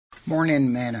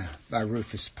Morning Manna by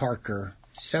Rufus Parker,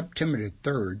 September the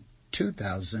 3rd,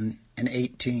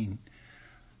 2018.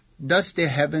 Thus the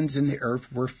heavens and the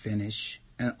earth were finished,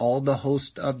 and all the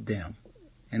host of them.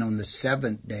 And on the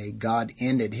seventh day God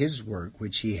ended his work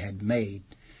which he had made.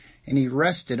 And he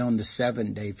rested on the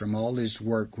seventh day from all his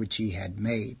work which he had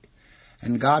made.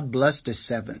 And God blessed the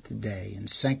seventh day and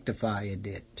sanctified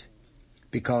it,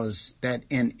 because that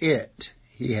in it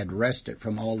he had rested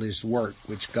from all his work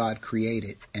which God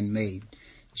created and made.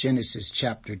 Genesis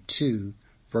chapter 2,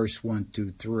 verse 1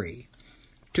 through 3.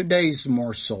 Today's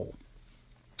morsel.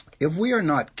 If we are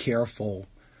not careful,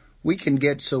 we can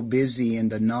get so busy in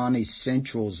the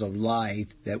non-essentials of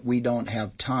life that we don't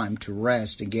have time to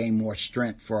rest and gain more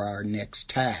strength for our next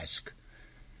task.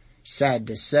 Sad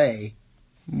to say,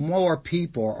 more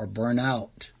people are burnt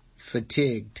out,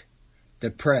 fatigued,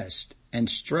 depressed, and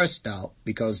stressed out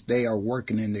because they are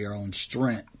working in their own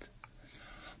strength.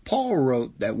 Paul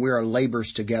wrote that we are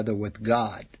laborers together with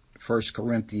God, 1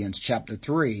 Corinthians chapter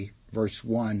 3, verse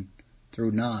 1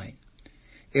 through 9.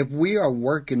 If we are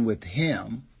working with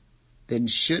him, then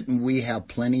shouldn't we have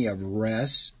plenty of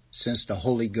rest, since the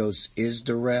Holy Ghost is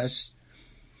the rest?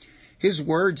 His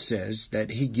word says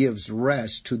that he gives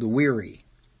rest to the weary.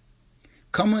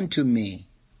 Come unto me,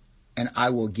 and I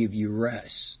will give you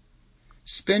rest.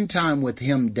 Spend time with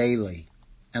him daily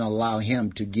and allow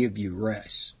him to give you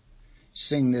rest.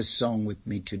 Sing this song with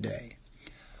me today.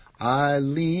 I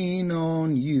lean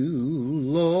on you,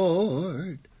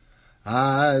 Lord.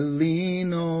 I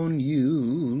lean on you,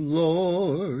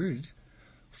 Lord.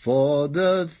 For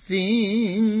the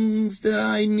things that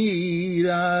I need,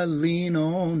 I lean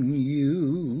on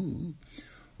you.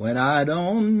 When I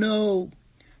don't know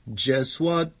just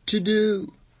what to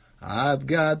do, I've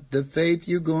got the faith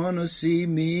you're gonna see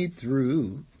me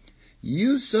through.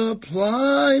 You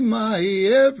supply my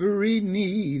every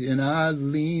need, and I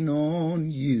lean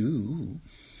on you.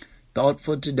 Thought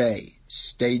for today: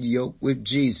 stay yoked with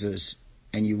Jesus,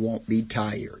 and you won't be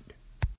tired.